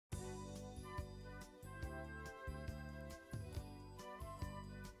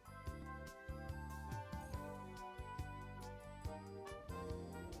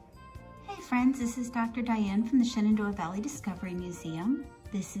friends, this is Dr. Diane from the Shenandoah Valley Discovery Museum.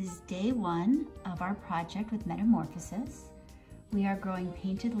 This is day one of our project with metamorphosis. We are growing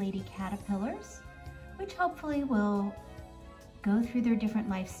painted lady caterpillars, which hopefully will go through their different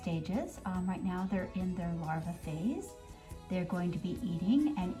life stages. Right now they're in their larva phase. They're going to be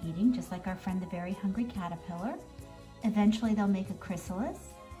eating and eating, just like our friend the very hungry caterpillar. Eventually they'll make a chrysalis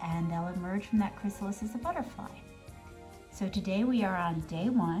and they'll emerge from that chrysalis as a butterfly. So today we are on day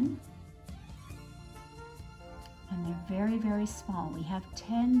one, and they're very, very small. We have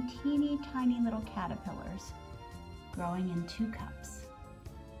 10 teeny tiny little caterpillars growing in 2 cups.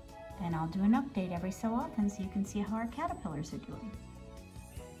 And I'll do an update every so often so you can see how our caterpillars are doing.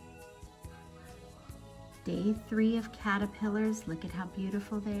 Day 3 of caterpillars, look at how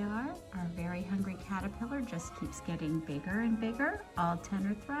beautiful they are. Our very hungry caterpillar just keeps getting bigger and bigger. All 10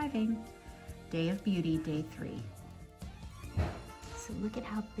 are thriving. Day of beauty, day 3. So look at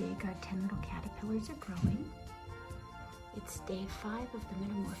how big our 10 little caterpillars are growing. It's day 5 of the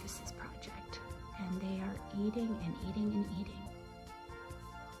Metamorphosis project, and they are eating and eating and eating.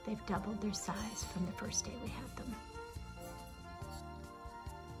 They've doubled their size from the first day we had them.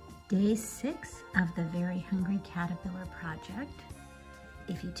 Day 6 of the Very Hungry Caterpillar project.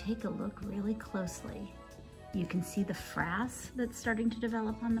 If you take a look really closely, you can see the frass that's starting to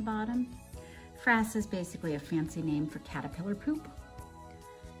develop on the bottom. Frass is basically a fancy name for caterpillar poop.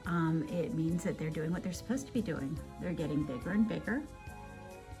 It means that they're doing what they're supposed to be doing. They're getting bigger and bigger.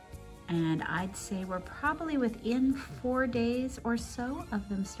 And I'd say we're probably within 4 days or so of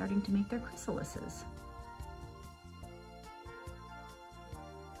them starting to make their chrysalises.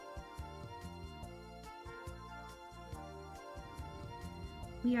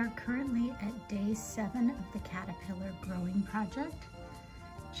 We are currently at day 7 of the caterpillar growing project.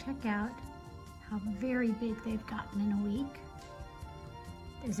 Check out how very big they've gotten in a week.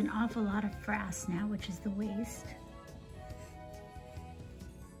 There's an awful lot of frass now, which is the waste.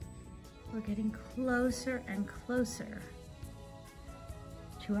 We're getting closer and closer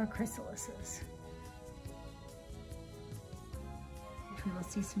to our chrysalises, which we will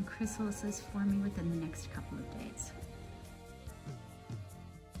see some chrysalises forming within the next couple of days.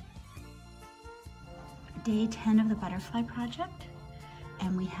 Day 10 of the butterfly project,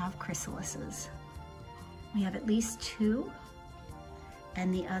 and we have chrysalises. We have at least 2,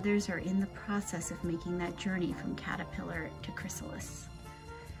 and the others are in the process of making that journey from caterpillar to chrysalis.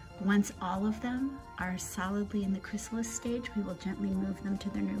 Once all of them are solidly in the chrysalis stage, we will gently move them to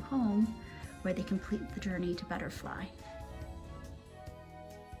their new home where they complete the journey to butterfly.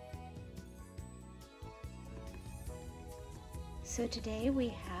 So today we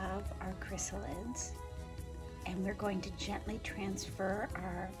have our chrysalids, and we're going to gently transfer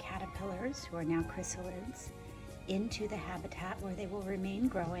our caterpillars, who are now chrysalids, into the habitat where they will remain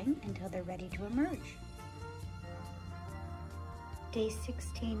growing until they're ready to emerge. Day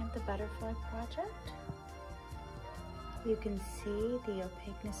 16 of the butterfly project. You can see the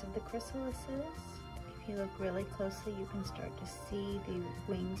opaqueness of the chrysalises. If you look really closely, you can start to see the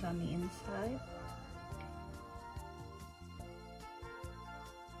wings on the inside.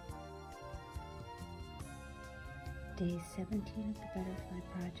 Day 17 of the butterfly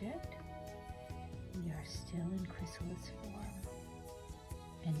project. We are still in chrysalis form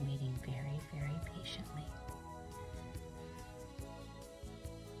and waiting very, very patiently.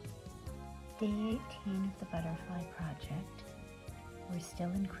 Day 18 of the butterfly project. We're still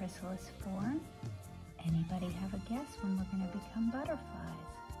in chrysalis form. Anybody have a guess when we're going to become butterflies?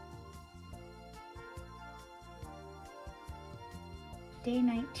 Day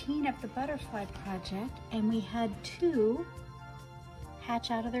 19 of the butterfly project, and we had 2 hatch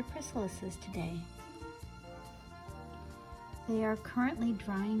out of their chrysalises today. They are currently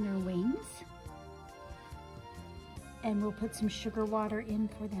drying their wings, and we'll put some sugar water in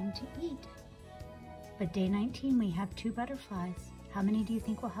for them to eat. But day 19, we have 2 butterflies. How many do you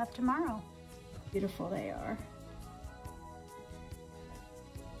think we'll have tomorrow? Beautiful they are.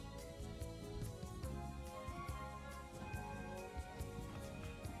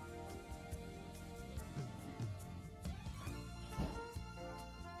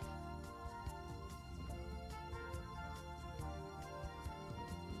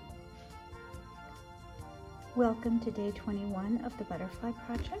 Welcome to day 21 of the butterfly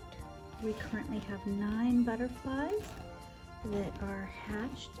project. We currently have 9 butterflies that are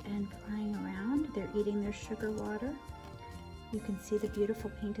hatched and flying around. They're eating their sugar water. You can see the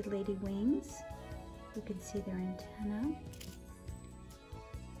beautiful painted lady wings. You can see their antenna.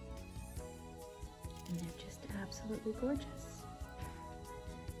 And they're just absolutely gorgeous.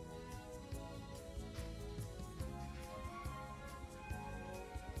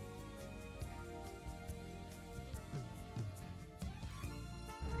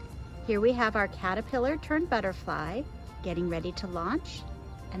 Here we have our caterpillar turned butterfly getting ready to launch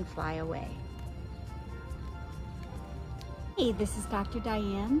and fly away. Hey, this is Dr.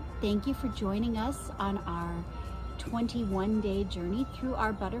 Diane. Thank you for joining us on our 21-day journey through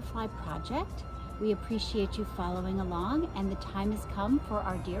our butterfly project. We appreciate you following along, and the time has come for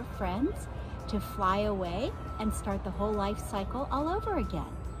our dear friends to fly away and start the whole life cycle all over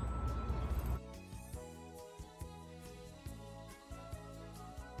again.